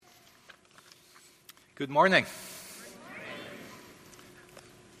Good morning.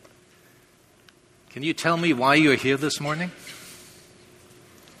 Can you tell me why you're here this morning?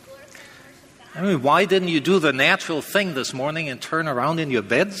 Why didn't you do the natural thing this morning and turn around in your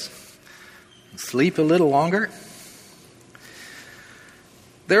beds and sleep a little longer?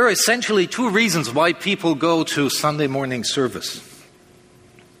 There are essentially two reasons why people go to Sunday morning service.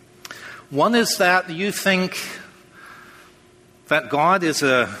 One is that you think that God is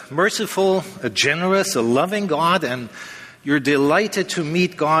a merciful, a generous, a loving God, and you're delighted to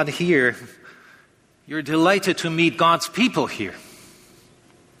meet God here. You're delighted to meet God's people here.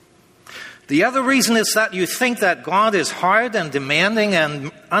 The other reason is that you think that God is hard and demanding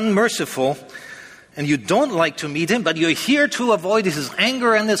and unmerciful, and you don't like to meet Him, but you're here to avoid His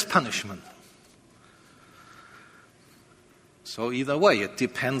anger and His punishment. So either way, it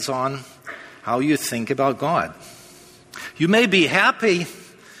depends on how you think about God. You may be happy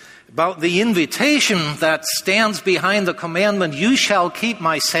about the invitation that stands behind the commandment, "You shall keep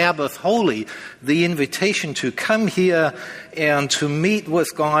my Sabbath holy," the invitation to come here and to meet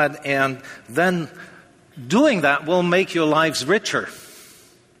with God, and then doing that will make your lives richer.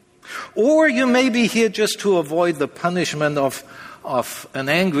 Or you may be here just to avoid the punishment of an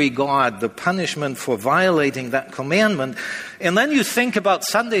angry God, the punishment for violating that commandment. And then you think about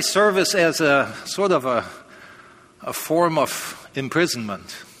Sunday service as a sort of a form of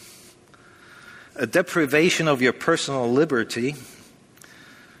imprisonment, a deprivation of your personal liberty,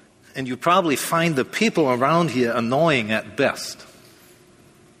 and you probably find the people around here annoying at best.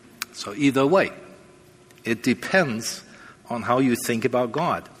 So either way, it depends on how you think about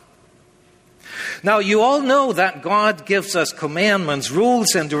God. Now, you all know that God gives us commandments,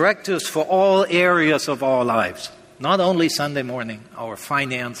 rules, and directives for all areas of our lives. Not only Sunday morning, our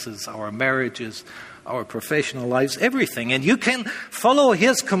finances, our marriages, our professional lives, everything. And you can follow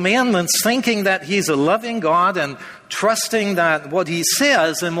His commandments thinking that He's a loving God and trusting that what He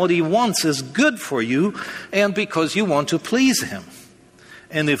says and what He wants is good for you, and because you want to please Him.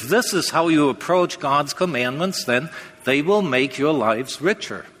 And if this is how you approach God's commandments, then they will make your lives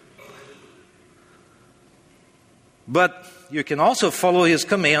richer. But you can also follow His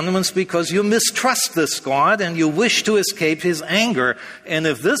commandments because you mistrust this God and you wish to escape His anger. And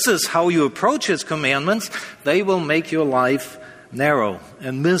if this is how you approach His commandments, they will make your life narrow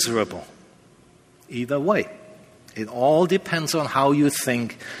and miserable. Either way, it all depends on how you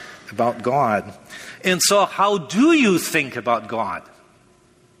think about God. And so how do you think about God?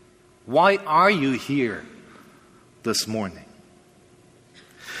 Why are you here this morning?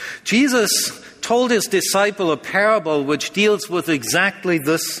 Jesus told His disciple a parable which deals with exactly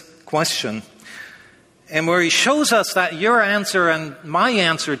this question, and where He shows us that your answer and my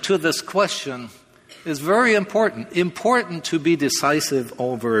answer to this question is very important to be decisive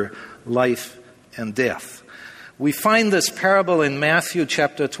over life and death. We find this parable in Matthew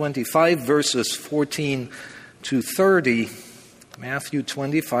chapter 25, verses 14 to 30. Matthew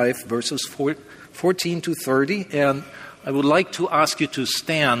 25, verses 14 to 30, and I would like to ask you to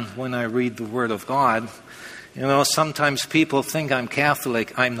stand when I read the Word of God. You know, sometimes people think I'm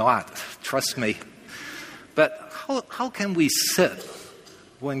Catholic. I'm not. Trust me. But how can we sit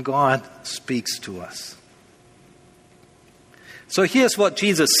when God speaks to us? So here's what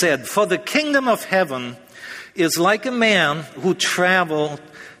Jesus said. "For the kingdom of heaven is like a man who traveled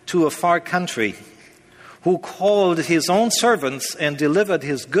to a far country, who called his own servants and delivered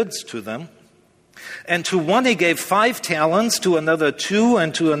his goods to them. And to one he gave 5 talents, to another 2,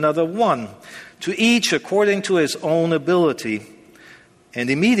 and to another 1, to each according to his own ability. And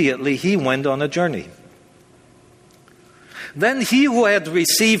immediately he went on a journey. Then he who had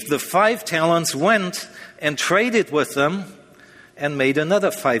received the 5 talents went and traded with them and made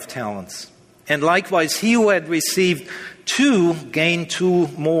another 5 talents. And likewise he who had received 2 gained 2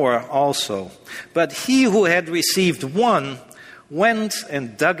 more also. But he who had received 1 went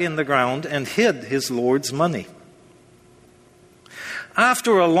and dug in the ground and hid his Lord's money.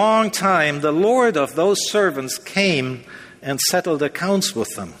 After a long time, the Lord of those servants came and settled accounts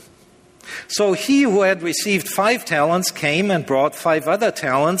with them. So he who had received 5 talents came and brought 5 other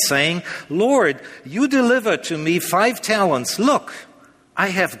talents, saying, 'Lord, you delivered to me 5 talents. Look, I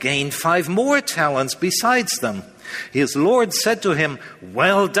have gained 5 more talents besides them.' His Lord said to him,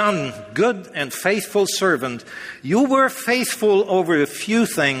 'Well done, good and faithful servant. You were faithful over a few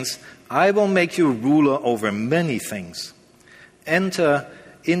things. I will make you ruler over many things. Enter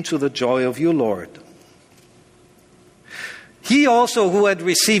into the joy of your Lord.' He also who had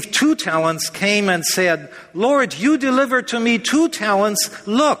received 2 talents came and said, 'Lord, you delivered to me 2 talents.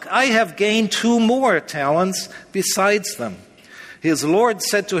 Look, I have gained 2 more talents besides them.' His Lord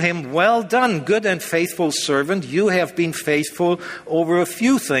said to him, "Well done, good and faithful servant. You have been faithful over a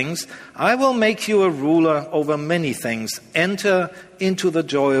few things. I will make you a ruler over many things. Enter into the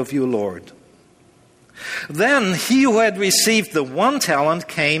joy of your Lord." Then he who had received the 1 talent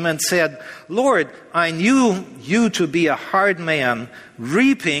came and said, "Lord, I knew you to be a hard man,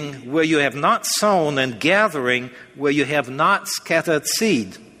 reaping where you have not sown and gathering where you have not scattered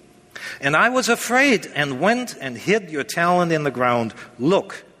seed. And I was afraid and went and hid your talent in the ground.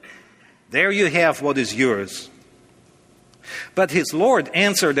 Look, there you have what is yours." But his Lord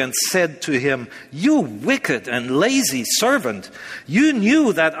answered and said to him, "You wicked and lazy servant, you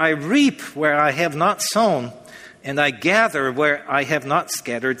knew that I reap where I have not sown, and I gather where I have not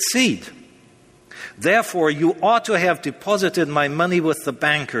scattered seed. Therefore you ought to have deposited my money with the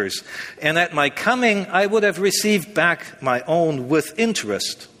bankers, and at my coming I would have received back my own with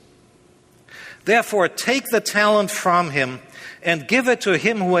interest. Therefore take the talent from him and give it to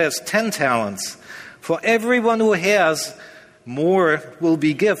him who has 10 talents. For everyone who has, more will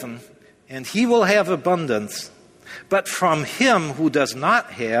be given, and he will have abundance. But from him who does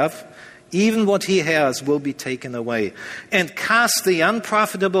not have, even what he has will be taken away. And cast the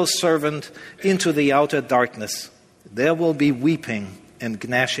unprofitable servant into the outer darkness. There will be weeping and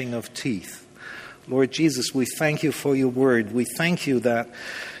gnashing of teeth." Lord Jesus, we thank you for your word. We thank you that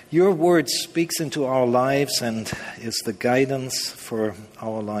your word speaks into our lives and is the guidance for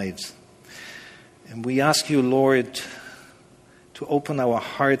our lives. And we ask you, Lord, to open our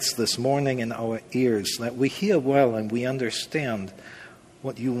hearts this morning and our ears, that we hear well and we understand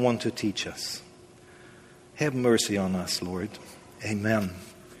what you want to teach us. Have mercy on us, Lord. Amen.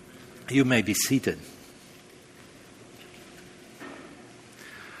 You may be seated.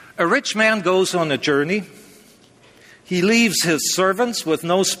 A rich man goes on a journey. He leaves his servants with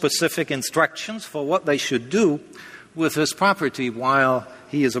no specific instructions for what they should do with his property while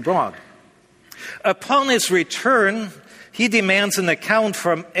he is abroad. Upon his return, he demands an account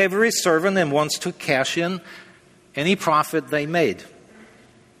from every servant and wants to cash in any profit they made.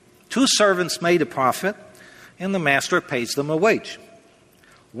 2 servants made a profit, and the master pays them a wage.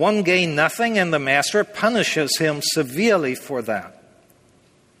 One gained nothing, and the master punishes him severely for that.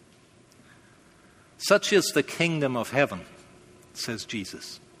 Such is the kingdom of heaven, says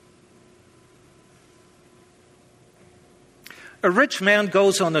Jesus. A rich man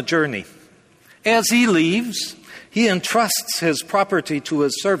goes on a journey. As he leaves, he entrusts his property to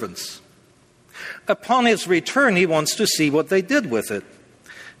his servants. Upon his return, he wants to see what they did with it.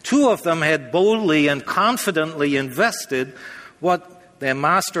 2 of them had boldly and confidently invested what their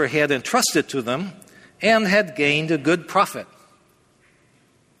master had entrusted to them and had gained a good profit.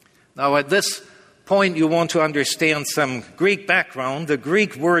 Now, at this point, you want to understand some Greek background. The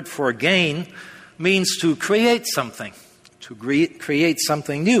Greek word for gain means to create something, to create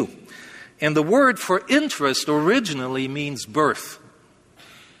something new. And the word for interest originally means birth.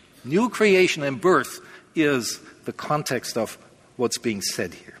 New creation and birth is the context of what's being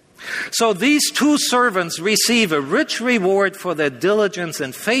said here. So these 2 servants receive a rich reward for their diligence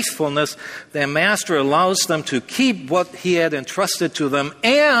and faithfulness. Their master allows them to keep what he had entrusted to them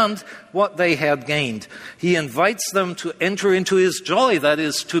and what they had gained. He invites them to enter into his joy, that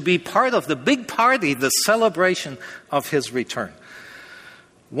is, to be part of the big party, the celebration of his return.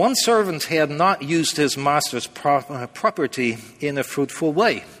 One servant had not used his master's property in a fruitful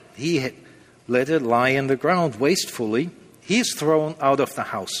way. He had let it lie in the ground wastefully. He's thrown out of the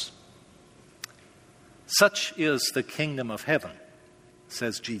house. Such is the kingdom of heaven,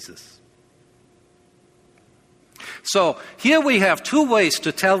 says Jesus. So here we have 2 ways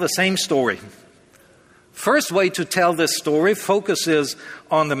to tell the same story. First way to tell this story focuses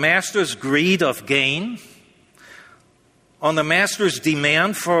on the master's greed of gain, on the master's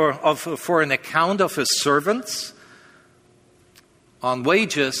demand for an account of his servants, on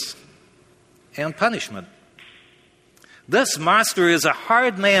wages and punishment. This master is a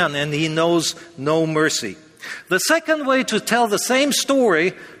hard man and he knows no mercy. The second way to tell the same story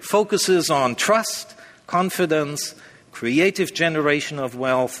focuses on trust, confidence, creative generation of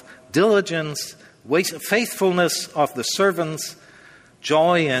wealth, diligence, faithfulness of the servants,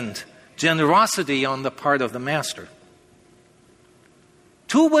 joy and generosity on the part of the master.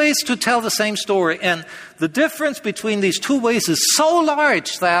 2 ways to tell the same story, and the difference between these 2 ways is so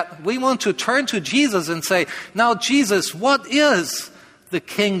large that we want to turn to Jesus and say, "Now, Jesus, what is the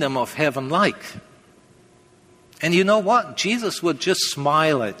kingdom of heaven like?" And you know what? Jesus would just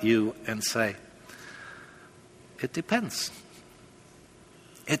smile at you and say, "It depends.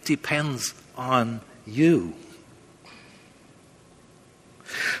 It depends on you."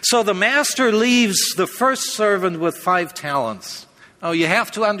 So the master leaves the first servant with 5 talents. Now, you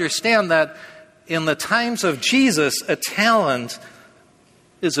have to understand that in the times of Jesus, a talent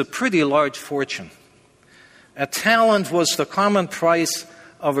is a pretty large fortune. A talent was the common price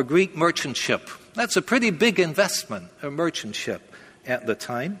of a Greek merchant ship. That's a pretty big investment, a merchant ship at the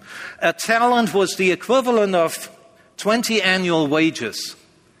time. A talent was the equivalent of 20 annual wages.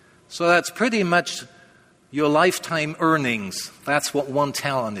 So that's pretty much your lifetime earnings. That's what one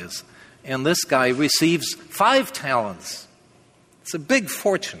talent is. And this guy receives 5 talents. It's a big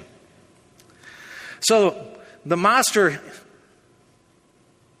fortune. So the master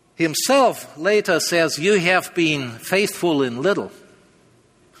himself later says, you have been faithful in little.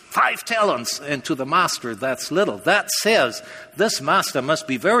 5 talents, and to the master that's little. That says this master must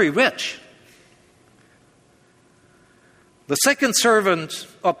be very rich. The second servant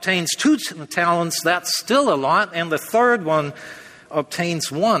obtains 2 talents, that's still a lot, and the third one obtains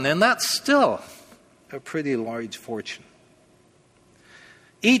 1, and that's still a pretty large fortune.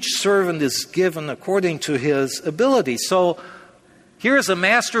 Each servant is given according to his ability. So here's a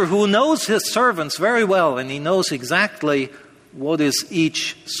master who knows his servants very well, and he knows exactly what is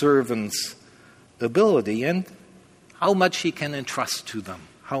each servant's ability and how much he can entrust to them,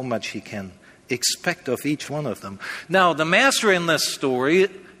 how much he can expect of each one of them. Now, the master in this story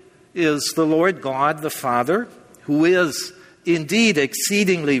is the Lord God, the Father, who is indeed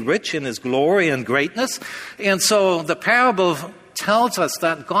exceedingly rich in his glory and greatness. And so the parable tells us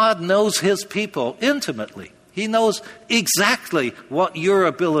that God knows his people intimately. He knows exactly what your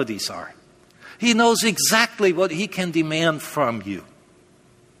abilities are. He knows exactly what he can demand from you.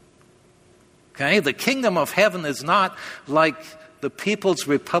 Okay? The kingdom of heaven is not like the People's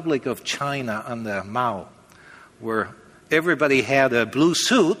Republic of China under Mao, where everybody had a blue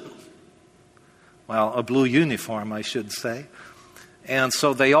suit, well, a blue uniform, I should say, and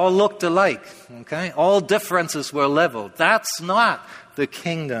so they all looked alike. Okay? All differences were leveled. That's not the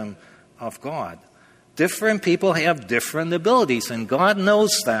kingdom of God. Different people have different abilities, and God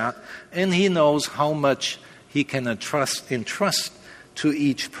knows that, and he knows how much he can entrust to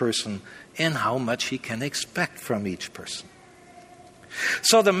each person and how much he can expect from each person.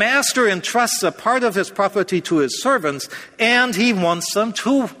 So the master entrusts a part of his property to his servants, and he wants them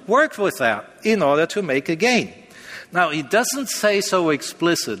to work with that in order to make a gain. Now, he doesn't say so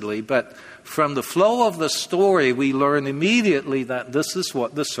explicitly, but from the flow of the story, we learn immediately that this is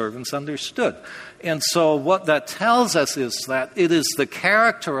what the servants understood. And so what that tells us is that it is the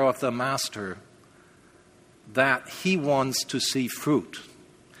character of the master that he wants to see fruit,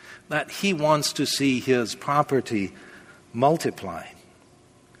 that he wants to see his property multiply.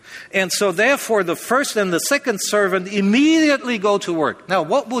 And so therefore, the first and the second servant immediately go to work. Now,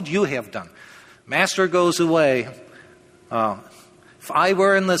 what would you have done? Master goes away. If I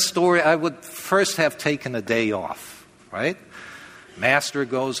were in this story, I would first have taken a day off, right? Master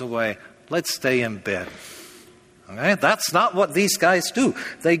goes away. Let's stay in bed. Okay? That's not what these guys do.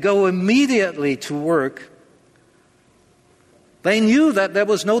 They go immediately to work. They knew that there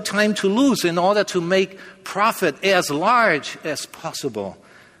was no time to lose in order to make profit as large as possible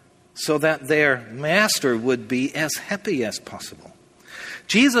so that their master would be as happy as possible.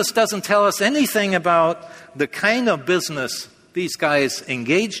 Jesus doesn't tell us anything about the kind of business these guys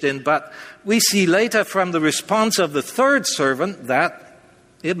engaged in, but we see later from the response of the third servant that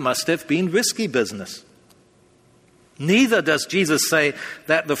it must have been risky business. Neither does Jesus say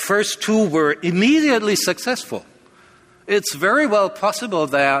that the first 2 were immediately successful. It's very well possible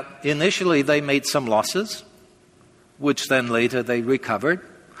that initially they made some losses, which then later they recovered,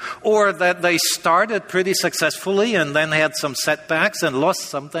 or that they started pretty successfully and then had some setbacks and lost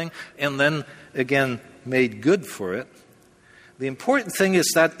something and then again made good for it. The important thing is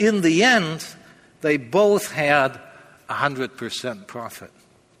that in the end, they both had 100% profit.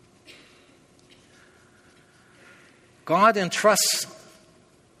 God entrusts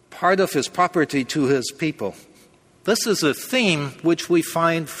part of his property to his people. This is a theme which we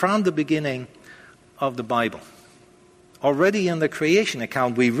find from the beginning of the Bible. Already in the creation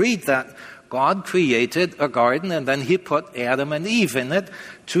account, we read that God created a garden and then he put Adam and Eve in it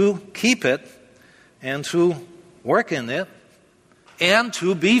to keep it and to work in it and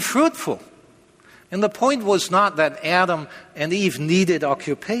to be fruitful. And the point was not that Adam and Eve needed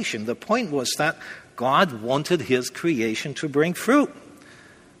occupation. The point was that God wanted his creation to bring fruit.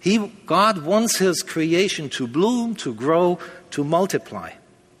 God wants his creation to bloom, to grow, to multiply.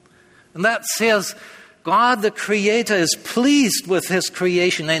 And that says God, the Creator, is pleased with his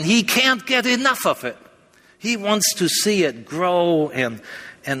creation and he can't get enough of it. He wants to see it grow and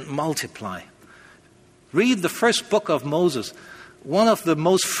multiply. Read the first book of Moses. One of the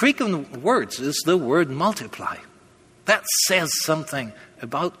most frequent words is the word multiply. That says something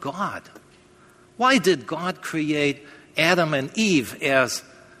about God. Why did God create Adam and Eve as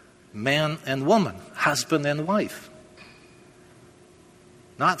man and woman, husband and wife?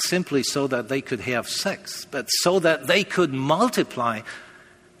 Not simply so that they could have sex, but so that they could multiply.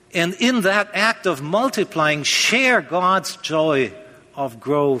 And in that act of multiplying, share God's joy of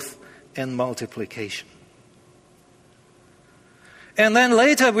growth and multiplication. And then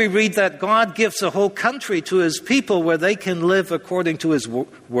later we read that God gives a whole country to his people where they can live according to his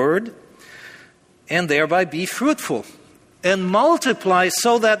word and thereby be fruitful and multiply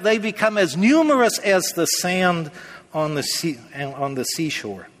so that they become as numerous as the sand on the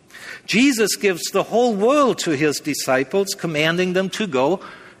seashore. Jesus gives the whole world to his disciples, commanding them to go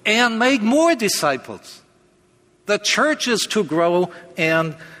and make more disciples. The church is to grow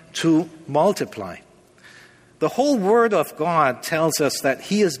and to multiply. The whole Word of God tells us that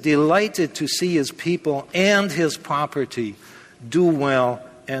he is delighted to see his people and his property do well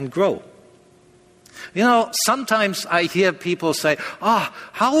and grow. You know, sometimes I hear people say,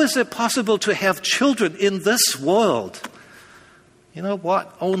 how is it possible to have children in this world? You know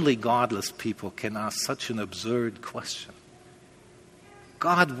what? Only godless people can ask such an absurd question.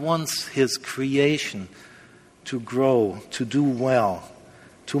 God wants his creation to grow, to do well,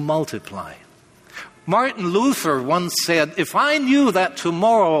 to multiply. Martin Luther once said, if I knew that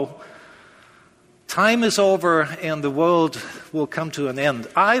tomorrow time is over and the world will come to an end,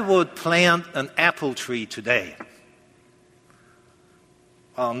 I would plant an apple tree today.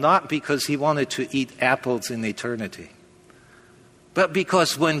 Well, not because he wanted to eat apples in eternity, but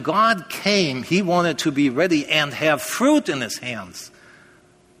because when God came, he wanted to be ready and have fruit in his hands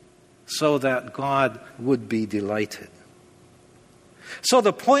so that God would be delighted. So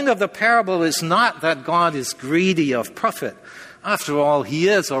the point of the parable is not that God is greedy of profit. After all, he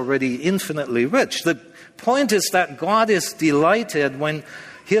is already infinitely rich. The point is that God is delighted when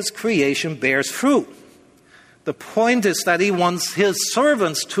his creation bears fruit. The point is that he wants his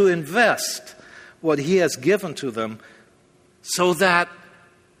servants to invest what he has given to them so that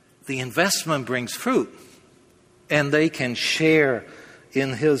the investment brings fruit and they can share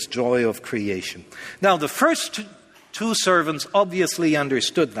in his joy of creation. Now, the first two servants obviously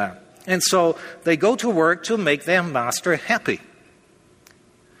understood that. And so they go to work to make their master happy.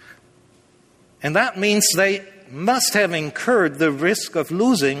 And that means they must have incurred the risk of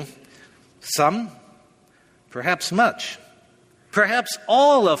losing some, perhaps much, perhaps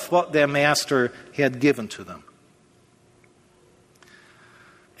all of what their master had given to them.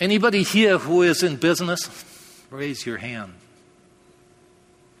 Anybody here who is in business? Raise your hand.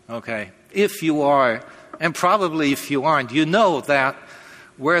 Okay. If you are, and probably if you aren't, you know that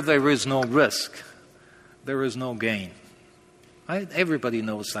where there is no risk, there is no gain. Right? Everybody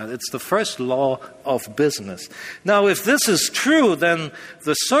knows that. It's the first law of business. Now, if this is true, then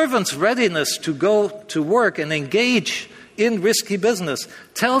the servant's readiness to go to work and engage in risky business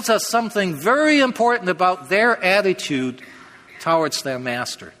tells us something very important about their attitude towards their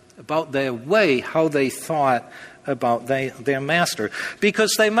master, about their way, how they thought about their master,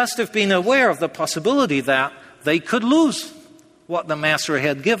 because they must have been aware of the possibility that they could lose what the master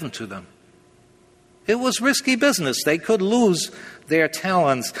had given to them. It was risky business. They could lose their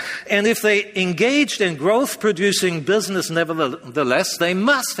talents. And if they engaged in growth-producing business nevertheless, they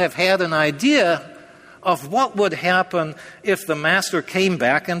must have had an idea of what would happen if the master came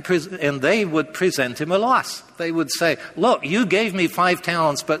back and they would present him a loss. They would say, look, you gave me 5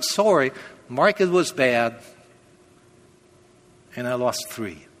 talents, but sorry, market was bad, and I lost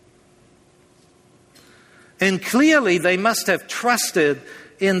 3. And clearly they must have trusted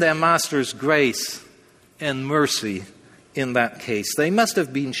in their master's grace and mercy in that case. They must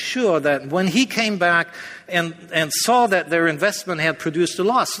have been sure that when he came back and saw that their investment had produced a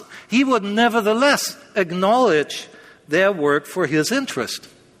loss, he would nevertheless acknowledge their work for his interest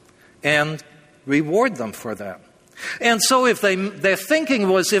and reward them for that. And so if their thinking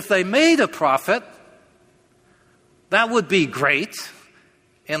was if they made a profit, that would be great,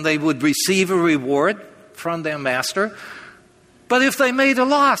 and they would receive a reward from their master. But if they made a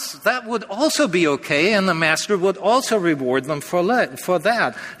loss, that would also be okay, and the master would also reward them for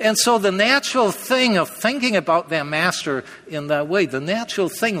that. And so the natural thing of thinking about their master in that way, the natural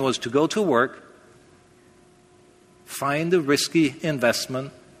thing was to go to work, find a risky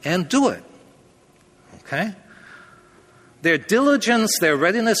investment, and do it. Okay? Their diligence, their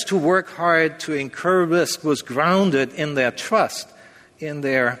readiness to work hard, to incur risk, was grounded in their trust in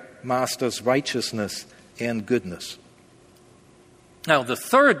their master's righteousness and goodness. Now, the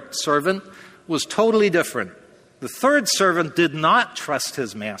third servant was totally different. The third servant did not trust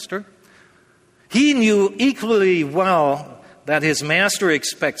his master. He knew equally well that his master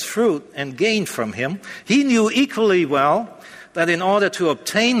expects fruit and gain from him. He knew equally well that in order to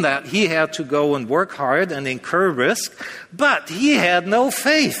obtain that, he had to go and work hard and incur risk. But he had no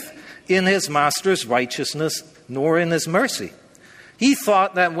faith in his master's righteousness nor in his mercy. He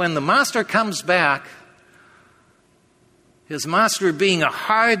thought that when the master comes back, his master being a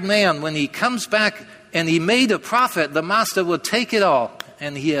hard man, when he comes back and he made a profit, the master would take it all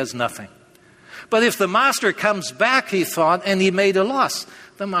and he has nothing. But if the master comes back, he thought, and he made a loss,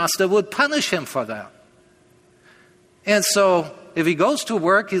 the master would punish him for that. And so if he goes to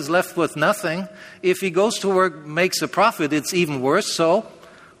work, he's left with nothing. If he goes to work, makes a profit, it's even worse. So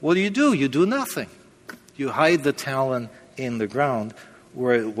what do? You do nothing. You hide the talent in the ground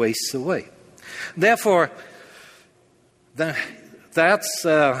where it wastes away. Therefore, that's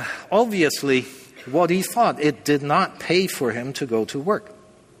obviously what he thought. It did not pay for him to go to work.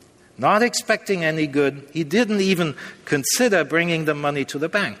 Not expecting any good, he didn't even consider bringing the money to the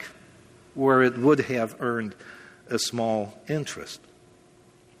bank, where it would have earned a small interest.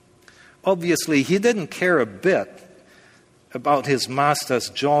 Obviously, he didn't care a bit about his master's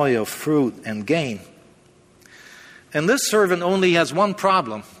joy of fruit and gain. And this servant only has one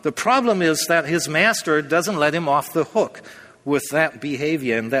problem. The problem is that his master doesn't let him off the hook with that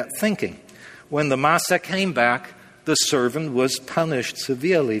behavior and that thinking. When the master came back, the servant was punished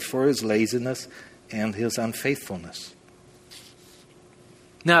severely for his laziness and his unfaithfulness.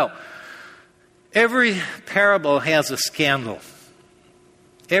 Now, every parable has a scandal.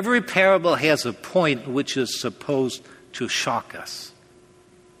 Every parable has a point which is supposed to shock us.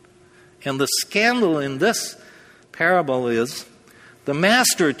 And the scandal in this parable is the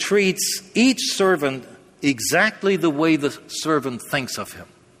master treats each servant exactly the way the servant thinks of him.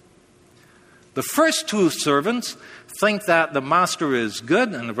 The first two servants think that the master is good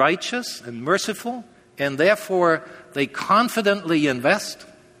and righteous and merciful, and therefore they confidently invest.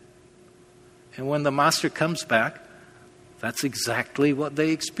 And when the master comes back, that's exactly what they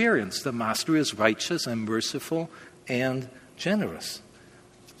experience. The master is righteous and merciful and generous.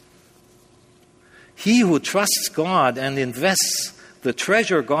 He who trusts God and invests the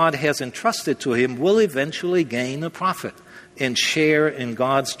treasure God has entrusted to him will eventually gain a profit and share in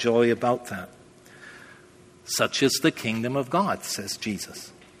God's joy about that. Such is the kingdom of God, says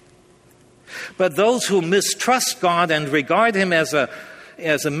Jesus. But those who mistrust God and regard him as a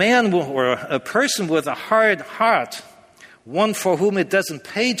man or a person with a hard heart, one for whom it doesn't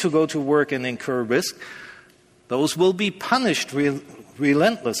pay to go to work and incur risk, those will be punished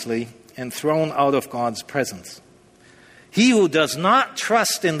relentlessly and thrown out of God's presence. He who does not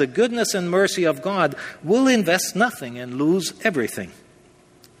trust in the goodness and mercy of God will invest nothing and lose everything.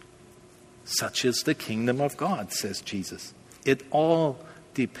 Such is the kingdom of God, says Jesus. It all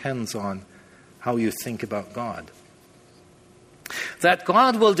depends on how you think about God. That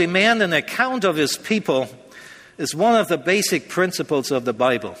God will demand an account of his people is one of the basic principles of the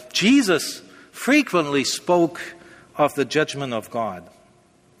Bible. Jesus frequently spoke of the judgment of God.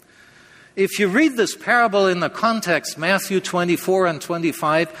 If you read this parable in the context, Matthew 24 and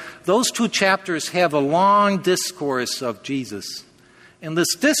 25, those two chapters have a long discourse of Jesus. And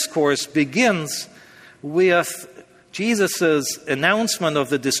this discourse begins with Jesus' announcement of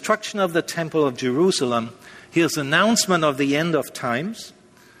the destruction of the Temple of Jerusalem, his announcement of the end of times,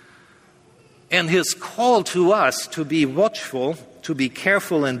 and his call to us to be watchful, to be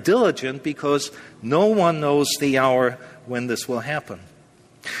careful and diligent, because no one knows the hour when this will happen.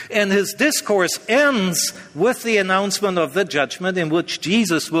 And his discourse ends with the announcement of the judgment in which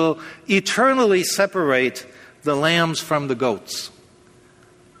Jesus will eternally separate the lambs from the goats,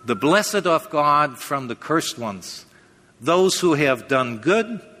 the blessed of God from the cursed ones, those who have done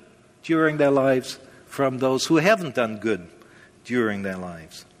good during their lives from those who haven't done good during their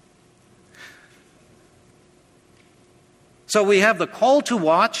lives. So we have the call to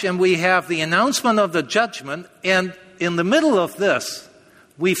watch and we have the announcement of the judgment, and in the middle of this,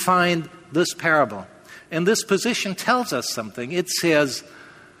 we find this parable. And this position tells us something. It says,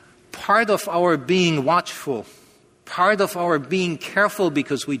 part of our being watchful, part of our being careful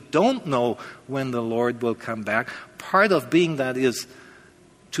because we don't know when the Lord will come back, part of being that is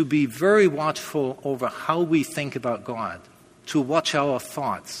to be very watchful over how we think about God, to watch our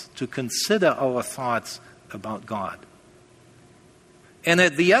thoughts, to consider our thoughts about God. And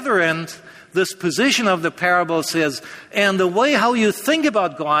at the other end, this position of the parable says, and the way how you think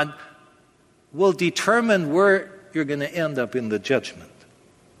about God will determine where you're going to end up in the judgment.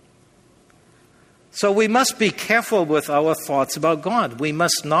 So we must be careful with our thoughts about God. We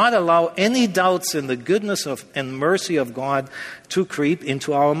must not allow any doubts in the goodness and mercy of God to creep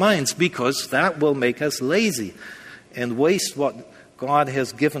into our minds, because that will make us lazy and waste what God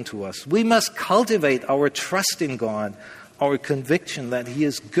has given to us. We must cultivate our trust in God, our conviction that He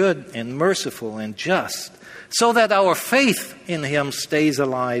is good and merciful and just, so that our faith in Him stays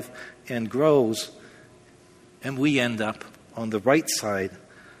alive and grows, and we end up on the right side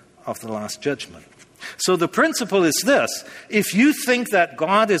of the last judgment. So the principle is this: if you think that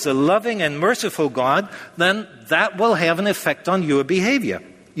God is a loving and merciful God, then that will have an effect on your behavior.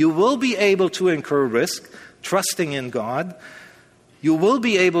 You will be able to incur risk trusting in God. You will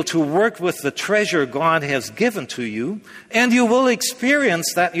be able to work with the treasure God has given to you, and you will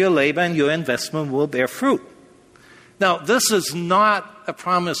experience that your labor and your investment will bear fruit. Now, this is not a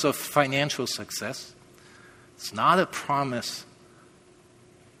promise of financial success. It's not a promise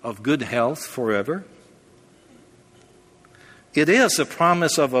of good health forever. It is a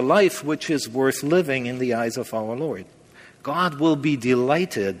promise of a life which is worth living in the eyes of our Lord. God will be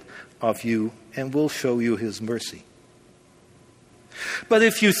delighted of you and will show you His mercy. But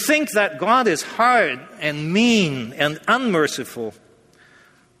if you think that God is hard and mean and unmerciful,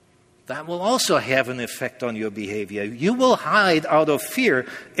 that will also have an effect on your behavior. You will hide out of fear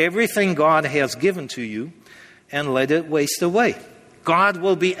everything God has given to you and let it waste away. God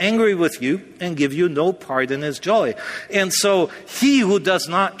will be angry with you and give you no part in His joy. And so he who does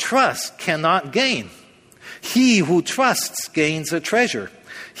not trust cannot gain. He who trusts gains a treasure.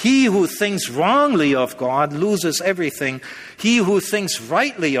 He who thinks wrongly of God loses everything. He who thinks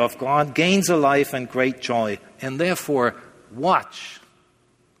rightly of God gains a life and great joy. And therefore, watch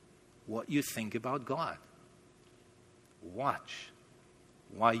what you think about God. Watch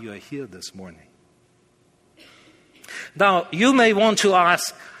why you are here this morning. Now, you may want to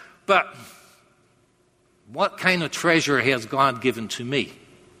ask, but what kind of treasure has God given to me?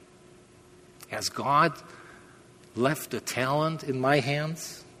 Has God left a talent in my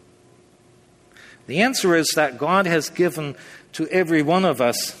hands? The answer is that God has given to every one of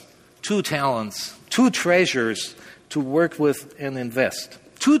us 2 talents, 2 treasures to work with and invest.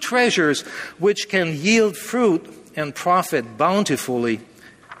 2 treasures which can yield fruit and profit bountifully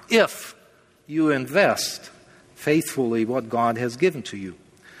if you invest faithfully what God has given to you.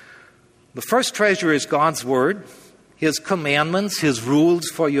 The first treasure is God's Word, His commandments, His rules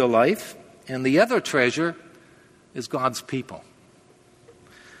for your life. And the other treasure is God's people.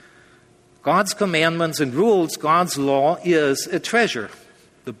 God's commandments and rules, God's law, is a treasure.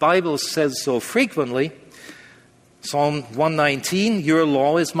 The Bible says so frequently. Psalm 119, your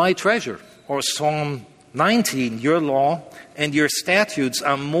law is my treasure. Or Psalm 19, your law and your statutes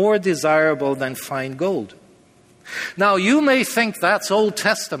are more desirable than fine gold. Now, you may think that's Old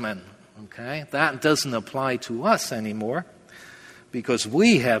Testament, okay? That doesn't apply to us anymore because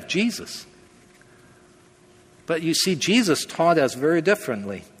we have Jesus. But you see, Jesus taught us very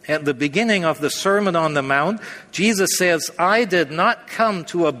differently. At the beginning of the Sermon on the Mount, Jesus says, I did not come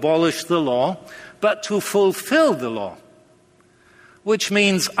to abolish the law, but to fulfill the law. Which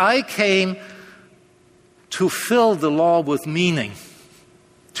means I came to fill the law with meaning,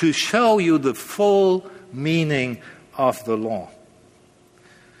 to show you the full meaning of the law.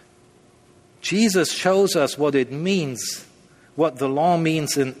 Jesus shows us what it means, what the law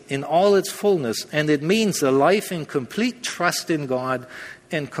means in all its fullness, and it means a life in complete trust in God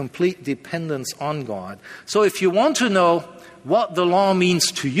and complete dependence on God. So if you want to know what the law means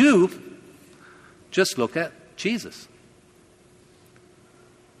to you, just look at Jesus.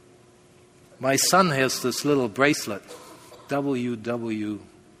 My son has this little bracelet, WWJD.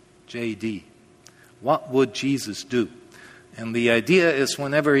 What would Jesus do? And the idea is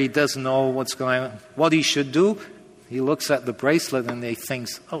whenever he doesn't know what's going on, what he should do, he looks at the bracelet and he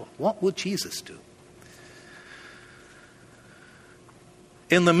thinks, oh, what would Jesus do?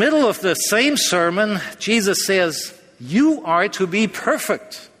 In the middle of the same sermon, Jesus says, you are to be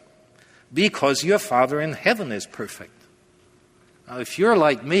perfect because your Father in heaven is perfect. Now, if you're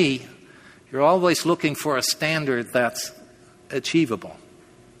like me, you're always looking for a standard that's achievable.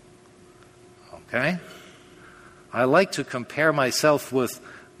 Okay? I like to compare myself with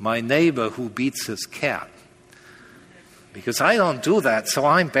my neighbor who beats his cat. Because I don't do that, so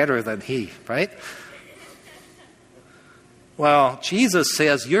I'm better than he, right? Well, Jesus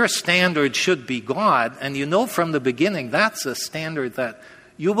says your standard should be God, and you know from the beginning that's a standard that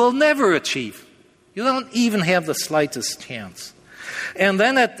you will never achieve. You don't even have the slightest chance. And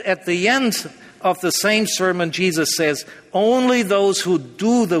then at the end of the same sermon, Jesus says, only those who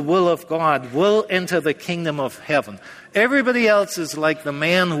do the will of God will enter the kingdom of heaven. Everybody else is like the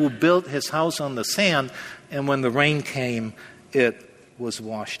man who built his house on the sand, and when the rain came, it was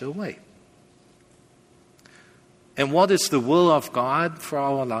washed away. And what is the will of God for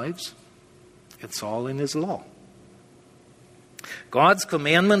our lives? It's all in His law. God's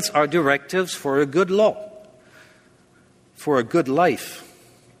commandments are directives for a good law, for a good life,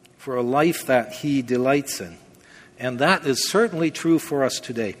 for a life that He delights in. And that is certainly true for us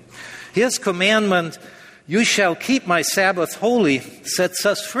today. His commandment, "You shall keep my Sabbath holy," sets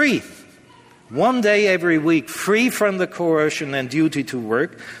us free. One day every week, free from the coercion and duty to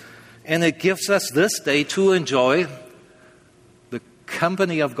work. And it gives us this day to enjoy the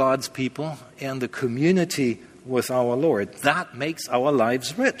company of God's people and the community with our Lord. That makes our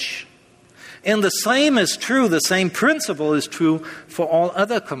lives rich. And the same is true, the same principle is true for all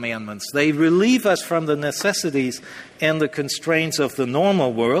other commandments. They relieve us from the necessities and the constraints of the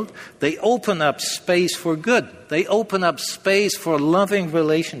normal world. They open up space for good. They open up space for loving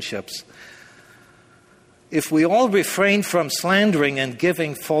relationships. If we all refrain from slandering and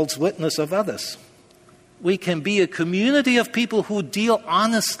giving false witness of others, we can be a community of people who deal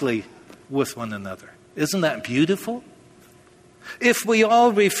honestly with one another. Isn't that beautiful? If we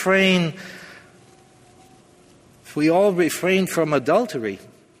all refrain from adultery,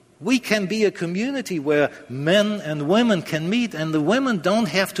 we can be a community where men and women can meet and the women don't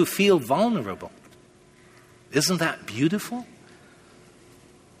have to feel vulnerable. Isn't that beautiful?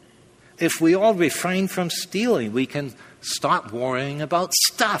 If we all refrain from stealing, we can stop worrying about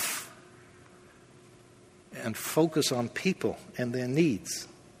stuff and focus on people and their needs.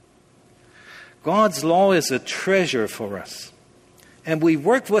 God's law is a treasure for us. And we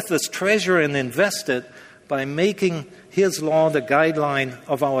work with this treasure and invest it by making His law the guideline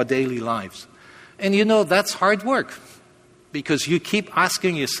of our daily lives. And you know, that's hard work, because you keep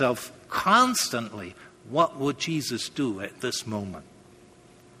asking yourself constantly, what would Jesus do at this moment?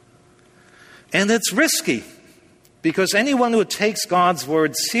 And it's risky, because anyone who takes God's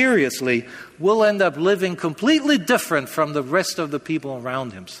word seriously will end up living completely different from the rest of the people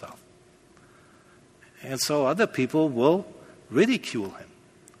around himself. And so other people will ridicule him,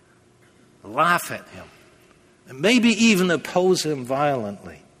 laugh at him, and maybe even oppose him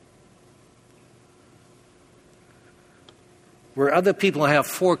violently. Where other people have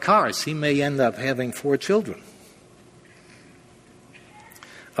 4 cars, he may end up having 4 children.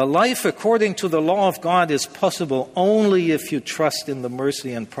 A life according to the law of God is possible only if you trust in the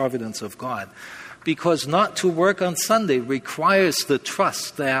mercy and providence of God. Because not to work on Sunday requires the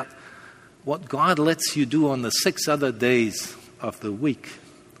trust that what God lets you do on the 6 other days of the week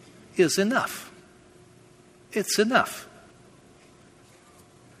is enough. It's enough.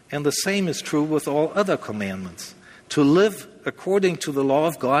 And the same is true with all other commandments. To live according to the law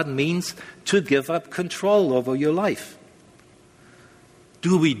of God means to give up control over your life.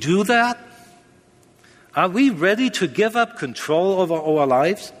 Do we do that? Are we ready to give up control over our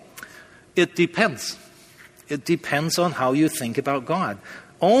lives? It depends. It depends on how you think about God.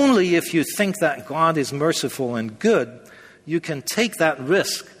 Only if you think that God is merciful and good, you can take that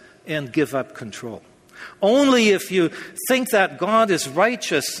risk and give up control. Only if you think that God is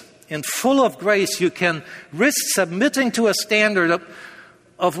righteous and full of grace, you can risk submitting to a standard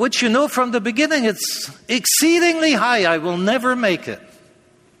of which you know from the beginning it's exceedingly high. I will never make it.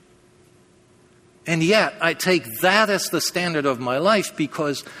 And yet, I take that as the standard of my life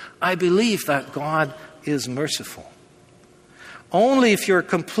because I believe that God is merciful. Only if you're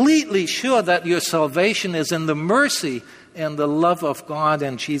completely sure that your salvation is in the mercy and the love of God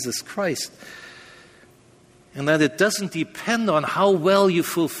and Jesus Christ, and that it doesn't depend on how well you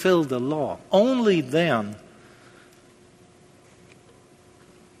fulfill the law, only then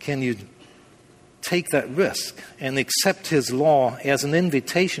can you take that risk and accept His law as an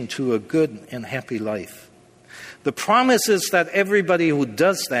invitation to a good and happy life. The promise is that everybody who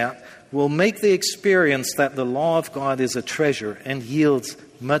does that will make the experience that the law of God is a treasure and yields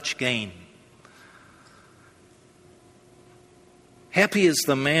much gain. Happy is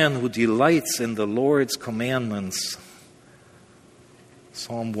the man who delights in the Lord's commandments.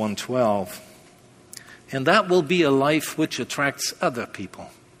 Psalm 112. And that will be a life which attracts other people.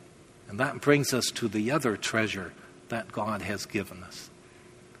 And that brings us to the other treasure that God has given us.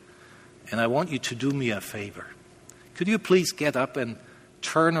 And I want you to do me a favor. Could you please get up and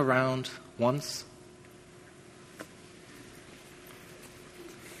turn around once?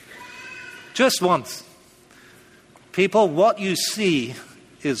 Just once. People, what you see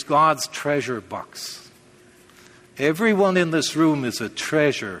is God's treasure box. Everyone in this room is a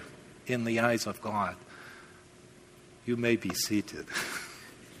treasure in the eyes of God. You may be seated.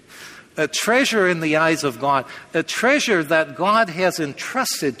 a treasure in the eyes of God, a treasure that God has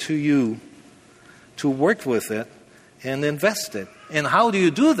entrusted to you to work with it and invest it. And how do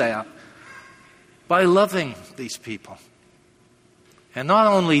you do that? By loving these people. And not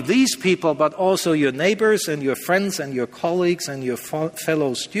only these people, but also your neighbors and your friends and your colleagues and your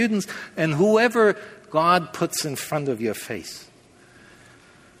fellow students and whoever God puts in front of your face.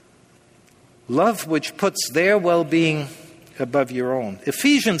 Love which puts their well-being above your own.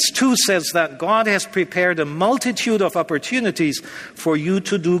 Ephesians 2 says that God has prepared a multitude of opportunities for you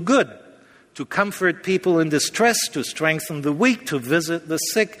to do good, to comfort people in distress, to strengthen the weak, to visit the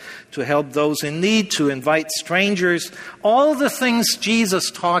sick, to help those in need, to invite strangers. All the things Jesus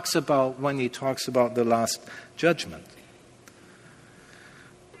talks about when he talks about the last judgment.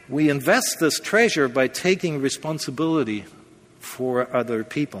 We invest this treasure by taking responsibility for other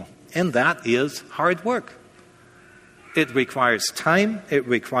people. And that is hard work. It requires time, it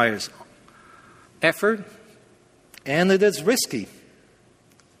requires effort, and it is risky.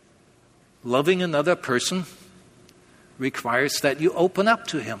 Loving another person requires that you open up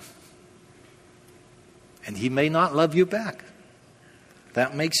to him. And he may not love you back.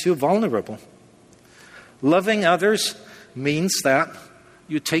 That makes you vulnerable. Loving others means that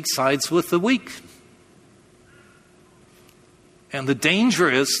you take sides with the weak. And the danger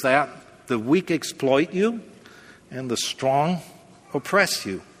is that the weak exploit you and the strong oppress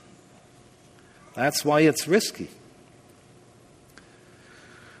you. That's why it's risky.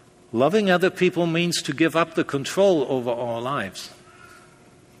 Loving other people means to give up the control over our lives.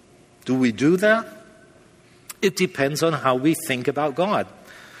 Do we do that? It depends on how we think about God.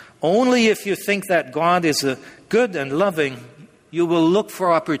 Only if you think that God is good and loving, you will look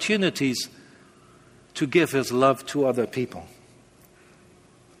for opportunities to give his love to other people.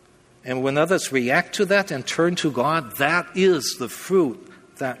 And when others react to that and turn to God, that is the fruit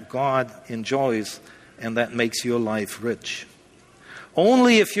that God enjoys and that makes your life rich.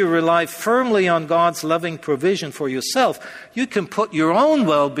 Only if you rely firmly on God's loving provision for yourself, you can put your own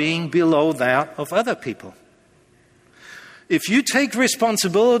well-being below that of other people. If you take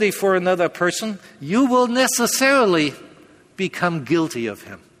responsibility for another person, you will necessarily become guilty of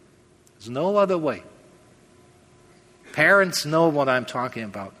him. There's no other way. Parents know what I'm talking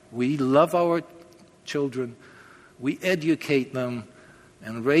about. We love our children. We educate them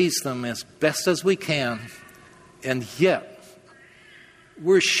and raise them as best as we can. And yet,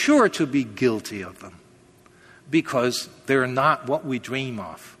 we're sure to be guilty of them because they're not what we dream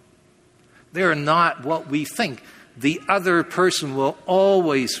of. They're not what we think. The other person will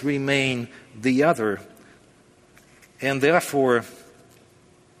always remain the other. And therefore,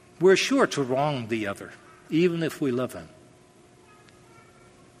 we're sure to wrong the other, even if we love him.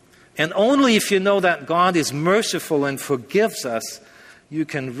 And only if you know that God is merciful and forgives us, you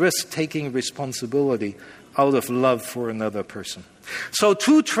can risk taking responsibility out of love for another person. So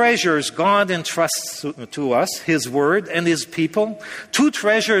 2 treasures God entrusts to us, his word and his people. 2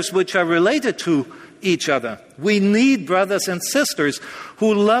 treasures which are related to each other. We need brothers and sisters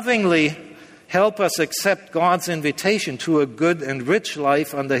who lovingly help us accept God's invitation to a good and rich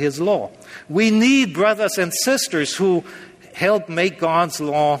life under his law. We need brothers and sisters who help us make God's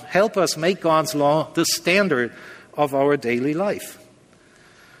law the standard of our daily life.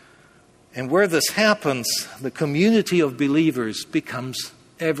 And where this happens, the community of believers becomes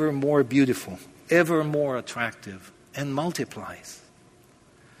ever more beautiful, ever more attractive, and multiplies.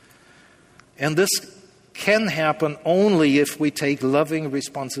 And this can happen only if we take loving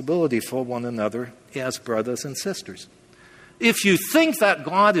responsibility for one another as brothers and sisters. If you think that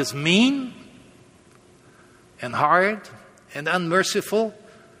God is mean and hard and unmerciful,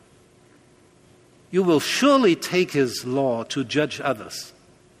 you will surely take his law to judge others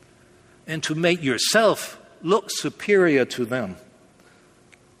and to make yourself look superior to them.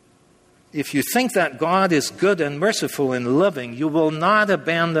 If you think that God is good and merciful and loving, you will not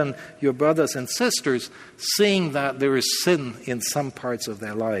abandon your brothers and sisters, seeing that there is sin in some parts of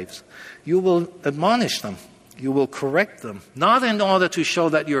their lives. You will admonish them. You will correct them, not in order to show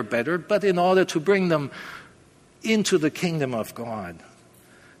that you're better, but in order to bring them into the kingdom of God.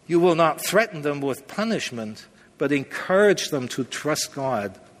 You will not threaten them with punishment, but encourage them to trust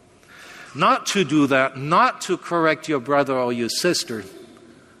God. Not to do that, not to correct your brother or your sister,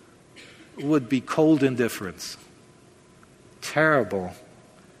 would be cold indifference. Terrible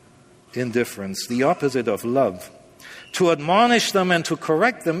indifference, the opposite of love. To admonish them and to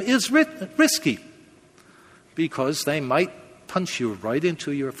correct them is risky because they might punch you right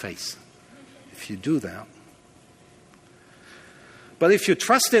into your face if you do that. But if you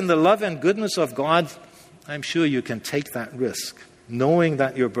trust in the love and goodness of God, I'm sure you can take that risk. knowing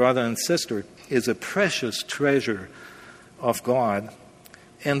that your brother and sister is a precious treasure of God,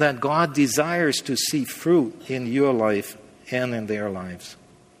 and that God desires to see fruit in your life and in their lives.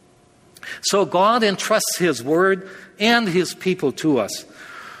 So God entrusts His Word and His people to us.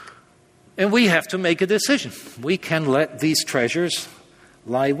 And we have to make a decision. We can let these treasures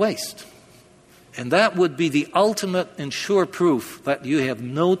lie waste. And that would be the ultimate and sure proof that you have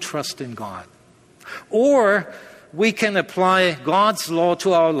no trust in God. Or we can apply God's law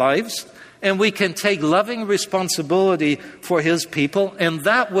to our lives, and we can take loving responsibility for His people, and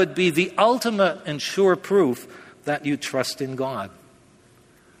that would be the ultimate and sure proof that you trust in God.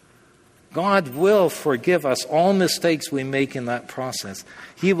 God will forgive us all mistakes we make in that process.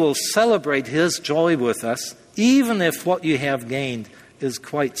 He will celebrate His joy with us, even if what you have gained is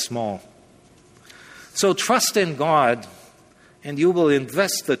quite small. So trust in God, and you will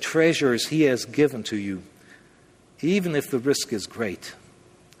invest the treasures He has given to you, even if the risk is great.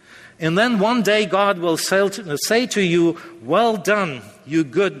 And then one day God will say to you, "Well done, you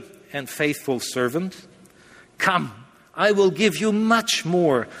good and faithful servant. Come, I will give you much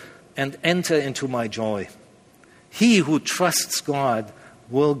more, and enter into my joy." He who trusts God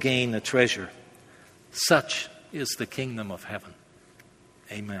will gain a treasure. Such is the kingdom of heaven.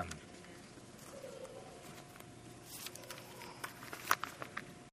 Amen.